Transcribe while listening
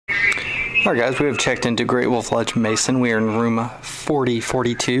Alright guys, we have checked into Great Wolf Lodge Mason. We are in room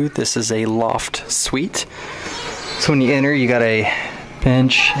 4042. This is a loft suite. So when you enter, you got a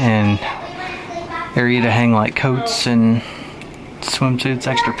bench and area to hang like coats and swimsuits,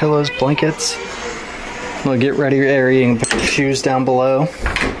 extra pillows, blankets. Little get ready area and put your shoes down below.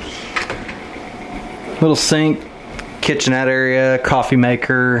 Little sink, kitchenette area, coffee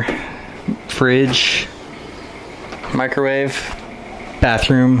maker, fridge, microwave.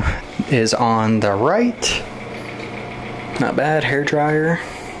 Bathroom is on the right. Not bad. Hair dryer.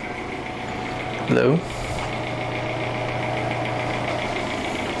 Hello.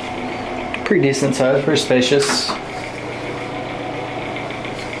 Pretty decent size, pretty spacious. So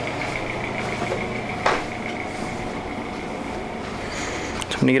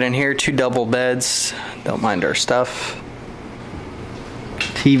when you get in here, 2 double beds. Don't mind our stuff.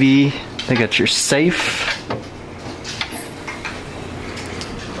 TV. They got your safe.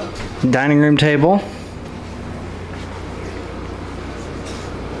 Dining room table.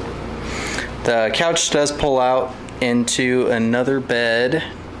 The couch does pull out into another bed.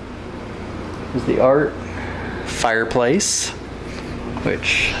 There's the art fireplace,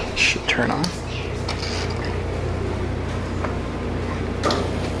 which should turn on.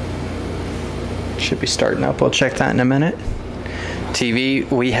 Should be starting up. We'll check that in a minute. TV.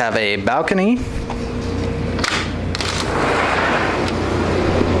 We have a balcony.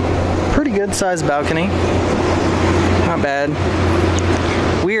 Good sized balcony, not bad.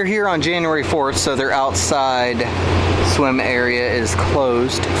 We are here on January 4th, so their outside swim area is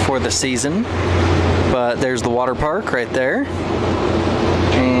closed for the season, but there's the water park right there,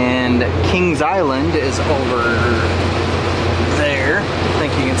 and Kings Island is over there. I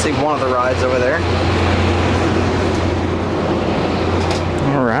think you can see one of the rides over there.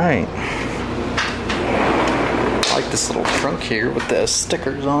 All right, I like this little trunk here with the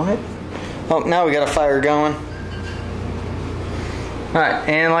stickers on it. Oh, now we got a fire going. Alright,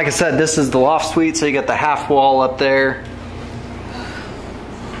 and like I said, this is the loft suite, so you got the half wall up there.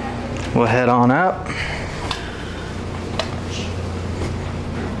 We'll head on up.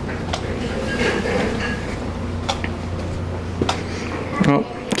 Oh,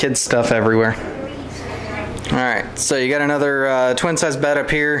 kids' stuff everywhere. Alright, so you got another twin size bed up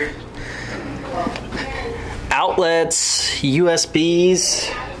here. Outlets,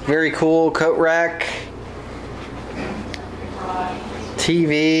 USBs. Very cool coat rack,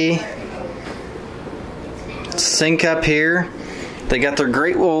 TV, sink up here. They got their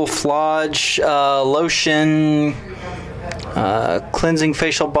Great Wolf Lodge lotion, cleansing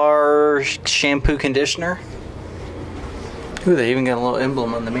facial bar, shampoo, conditioner. Ooh, they even got a little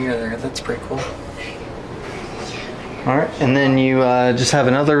emblem on the mirror there. That's pretty cool. All right, and then you just have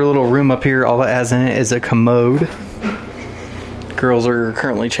another little room up here. All it has in it is a commode. Girls are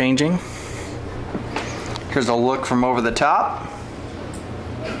currently changing. Here's a look from over the top.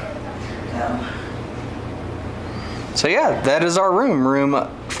 So yeah, that is our room. Room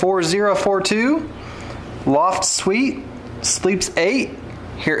 4042, loft suite, sleeps 8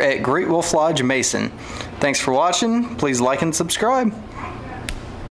 here at Great Wolf Lodge Mason. Thanks for watching. Please like and subscribe.